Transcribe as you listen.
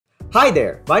Hi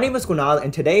there, my name is Kunal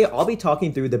and today I'll be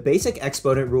talking through the basic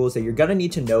exponent rules that you're going to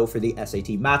need to know for the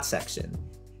SAT Math section.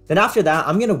 Then after that,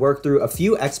 I'm going to work through a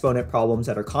few exponent problems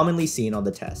that are commonly seen on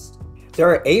the test. There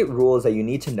are 8 rules that you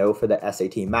need to know for the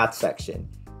SAT Math section.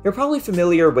 You're probably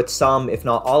familiar with some, if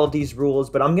not all of these rules,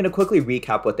 but I'm going to quickly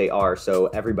recap what they are so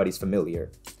everybody's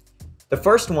familiar. The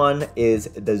first one is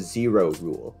the 0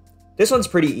 rule. This one's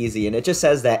pretty easy and it just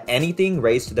says that anything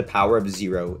raised to the power of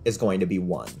 0 is going to be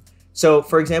 1. So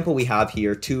for example, we have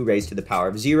here 2 raised to the power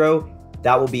of 0,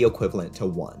 that will be equivalent to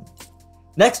 1.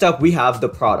 Next up, we have the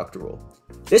product rule.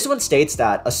 This one states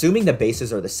that assuming the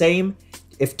bases are the same,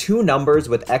 if 2 numbers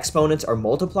with exponents are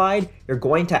multiplied, you're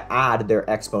going to add their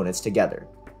exponents together.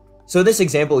 So in this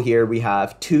example here, we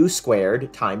have 2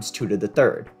 squared times 2 to the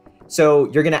 3rd.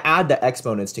 So you're going to add the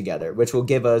exponents together, which will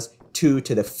give us 2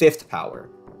 to the 5th power,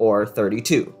 or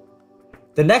 32.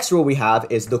 The next rule we have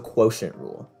is the quotient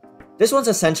rule. This one's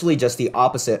essentially just the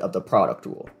opposite of the product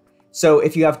rule. So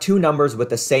if you have 2 numbers with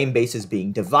the same bases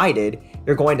being divided,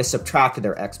 you're going to subtract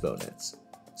their exponents.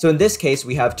 So in this case,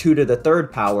 we have 2 to the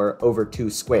 3rd power over 2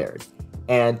 squared.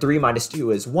 And 3 minus 2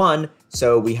 is 1,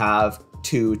 so we have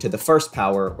 2 to the 1st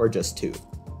power, or just 2.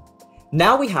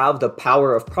 Now we have the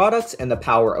power of products and the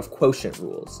power of quotient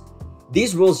rules.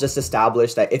 These rules just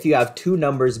establish that if you have 2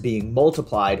 numbers being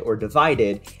multiplied or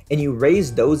divided, and you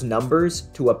raise those numbers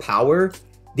to a power,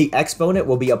 the exponent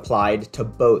will be applied to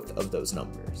both of those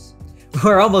numbers.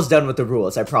 We're almost done with the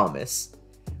rules, I promise.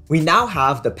 We now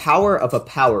have the power of a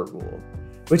power rule,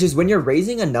 which is when you're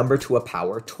raising a number to a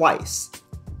power twice.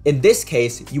 In this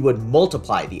case, you would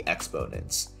multiply the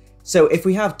exponents. So if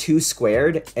we have 2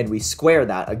 squared and we square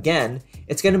that again,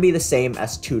 it's going to be the same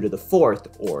as 2 to the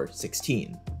 4th, or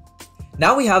 16.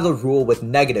 Now we have the rule with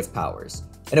negative powers.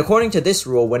 And according to this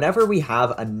rule, whenever we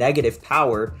have a negative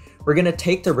power, we're going to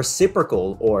take the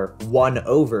reciprocal, or 1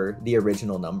 over the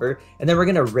original number, and then we're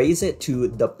going to raise it to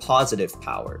the positive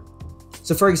power.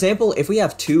 So for example, if we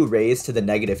have 2 raised to the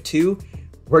negative 2,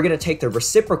 we're going to take the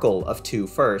reciprocal of 2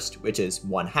 first, which is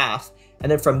 1/2,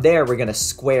 and then from there we're going to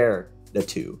square the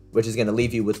 2, which is going to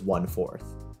leave you with 1/4.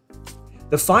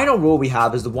 The final rule we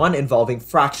have is the one involving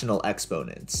fractional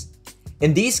exponents.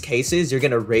 In these cases, you're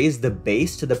going to raise the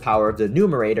base to the power of the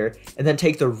numerator and then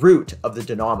take the root of the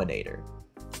denominator.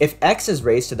 If x is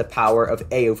raised to the power of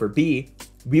a over b,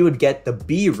 we would get the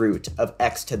b root of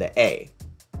x to the a.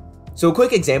 So a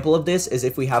quick example of this is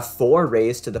if we have 4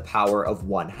 raised to the power of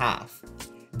 1/2.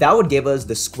 That would give us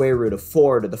the square root of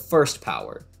 4 to the 1st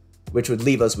power, which would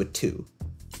leave us with 2.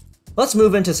 Let's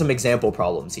move into some example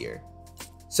problems here.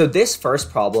 So this first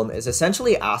problem is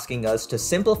essentially asking us to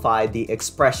simplify the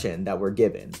expression that we're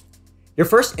given. Your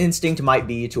first instinct might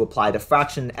be to apply the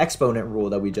fraction exponent rule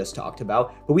that we just talked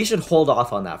about, but we should hold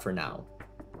off on that for now.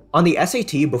 On the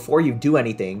SAT, before you do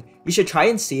anything, you should try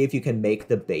and see if you can make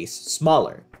the base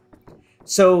smaller.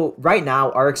 So right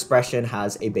now, our expression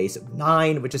has a base of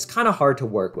 9, which is kind of hard to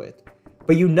work with.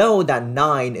 But you know that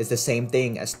 9 is the same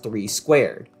thing as 3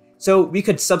 squared, so we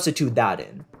could substitute that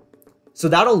in. So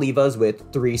that'll leave us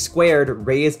with 3 squared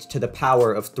raised to the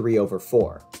power of 3 over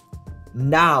 4.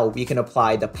 Now we can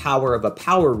apply the power of a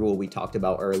power rule we talked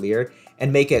about earlier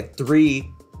and make it 3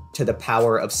 to the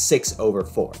power of 6 over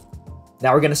 4.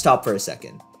 Now we're going to stop for a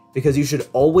second, because you should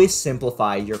always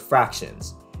simplify your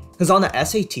fractions. Because on the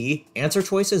SAT, answer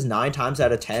choices 9 times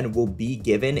out of 10 will be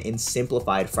given in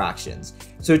simplified fractions,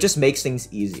 so it just makes things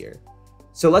easier.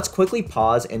 So let's quickly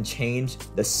pause and change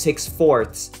the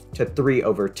 6/4 to 3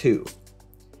 over 2.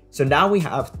 So now we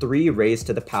have 3 raised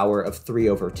to the power of 3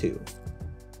 over 2.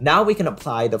 Now we can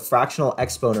apply the fractional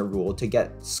exponent rule to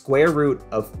get square root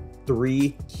of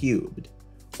 3 cubed,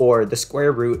 or the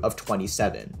square root of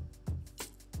 27.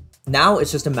 Now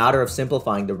it's just a matter of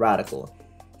simplifying the radical.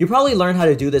 You probably learned how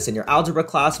to do this in your algebra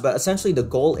class, but essentially the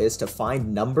goal is to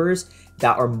find numbers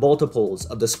that are multiples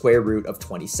of the square root of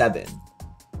 27.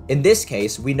 In this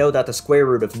case, we know that the square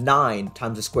root of 9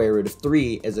 times the square root of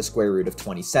 3 is the square root of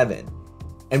 27.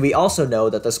 And we also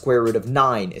know that the square root of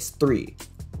 9 is 3.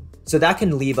 So that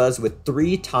can leave us with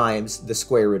 3 times the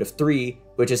square root of 3,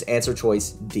 which is answer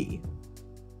choice D.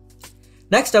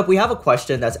 Next up, we have a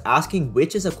question that's asking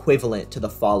which is equivalent to the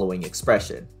following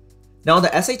expression. Now in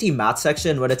the SAT Math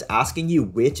section, when it's asking you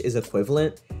which is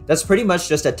equivalent, that's pretty much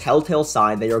just a telltale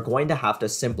sign that you're going to have to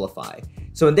simplify.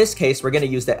 So in this case, we're going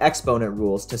to use the exponent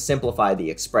rules to simplify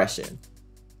the expression.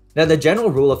 Now the general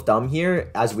rule of thumb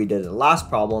here, as we did in the last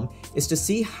problem, is to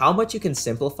see how much you can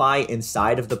simplify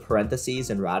inside of the parentheses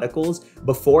and radicals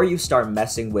before you start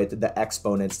messing with the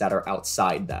exponents that are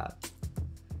outside that.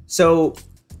 So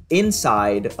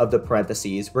inside of the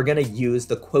parentheses, we're going to use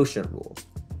the quotient rule.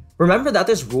 Remember that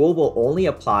this rule will only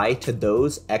apply to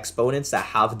those exponents that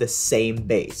have the same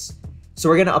base. So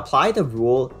we're going to apply the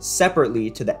rule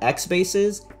separately to the x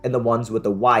bases and the ones with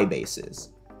the y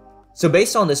bases. So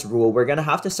based on this rule, we're going to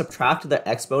have to subtract the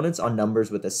exponents on numbers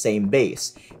with the same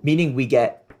base, meaning we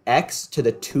get x to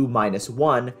the 2 minus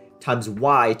 1 times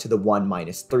y to the 1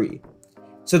 minus 3.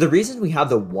 So the reason we have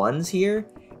the 1s here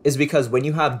is because when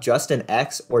you have just an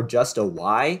x or just a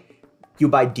y, you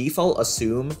by default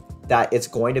assume that it's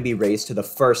going to be raised to the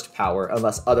first power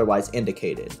unless otherwise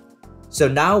indicated. So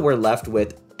now we're left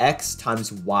with x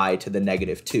times y to the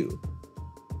negative 2.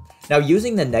 Now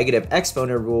using the negative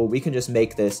exponent rule, we can just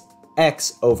make this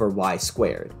x over y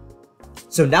squared.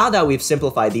 So now that we've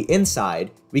simplified the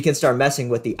inside, we can start messing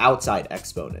with the outside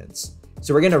exponents.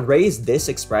 So we're going to raise this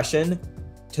expression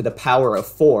to the power of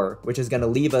 4, which is going to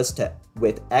leave us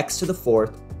with x to the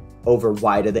 4th over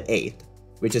y to the 8th,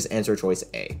 which is answer choice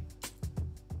A.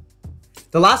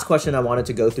 The last question I wanted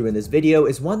to go through in this video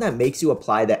is one that makes you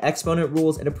apply the exponent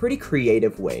rules in a pretty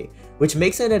creative way, which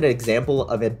makes it an example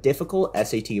of a difficult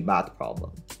SAT math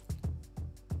problem.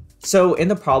 So in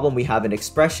the problem, we have an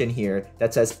expression here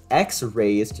that says x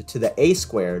raised to the a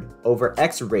squared over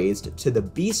x raised to the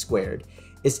b squared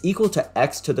is equal to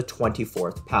x to the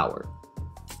 24th power.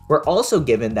 We're also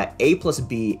given that a plus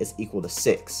b is equal to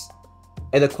 6.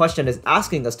 And the question is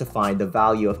asking us to find the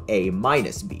value of a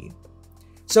minus b.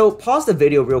 So pause the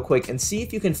video real quick and see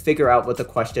if you can figure out what the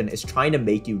question is trying to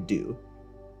make you do.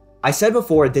 I said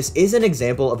before, this is an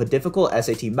example of a difficult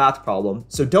SAT math problem,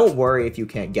 so don't worry if you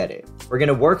can't get it. We're going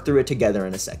to work through it together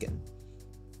in a second.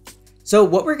 So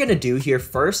what we're going to do here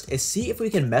first is see if we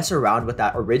can mess around with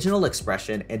that original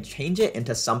expression and change it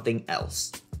into something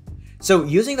else. So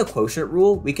using the quotient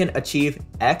rule, we can achieve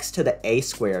x to the a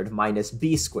squared minus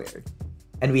b squared,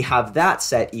 and we have that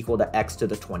set equal to x to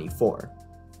the 24.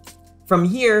 From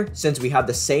here, since we have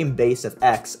the same base of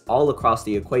x all across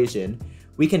the equation,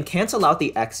 we can cancel out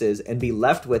the x's and be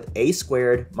left with a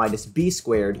squared minus b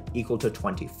squared equal to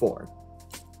 24.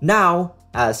 Now,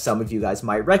 as some of you guys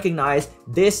might recognize,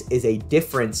 this is a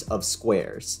difference of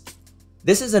squares.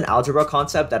 This is an algebra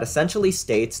concept that essentially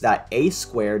states that a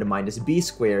squared minus b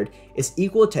squared is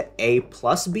equal to a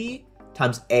plus b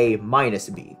times a minus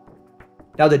b.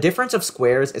 Now, the difference of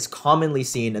squares is commonly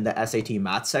seen in the SAT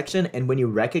math section, and when you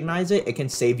recognize it, it can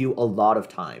save you a lot of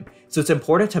time, so it's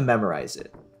important to memorize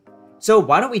it. So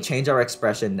why don't we change our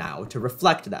expression now to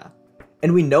reflect that?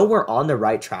 And we know we're on the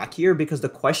right track here because the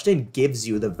question gives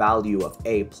you the value of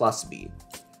a plus b.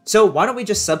 So why don't we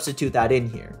just substitute that in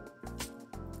here?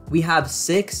 We have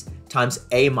 6 times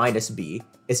a minus b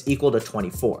is equal to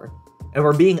 24, and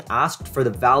we're being asked for the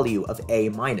value of a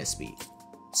minus b.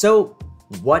 So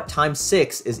what times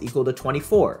 6 is equal to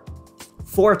 24?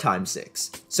 4 times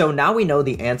 6. So now we know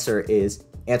the answer is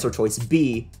answer choice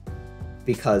B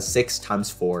because 6 times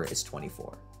 4 is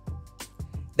 24.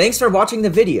 Thanks for watching the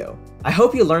video. I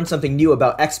hope you learned something new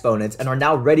about exponents and are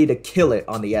now ready to kill it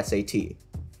on the SAT.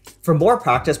 For more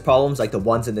practice problems like the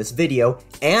ones in this video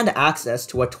and access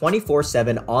to a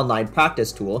 24/7 online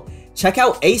practice tool, check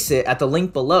out ACEIT at the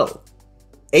link below.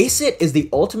 ACEIT is the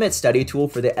ultimate study tool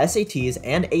for the SATs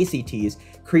and ACTs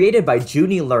created by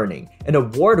Juni Learning, an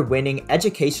award-winning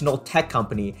educational tech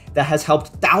company that has helped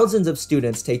thousands of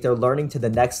students take their learning to the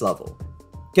next level.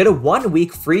 Get a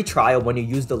 1-week free trial when you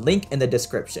use the link in the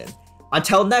description.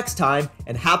 Until next time,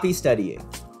 and happy studying!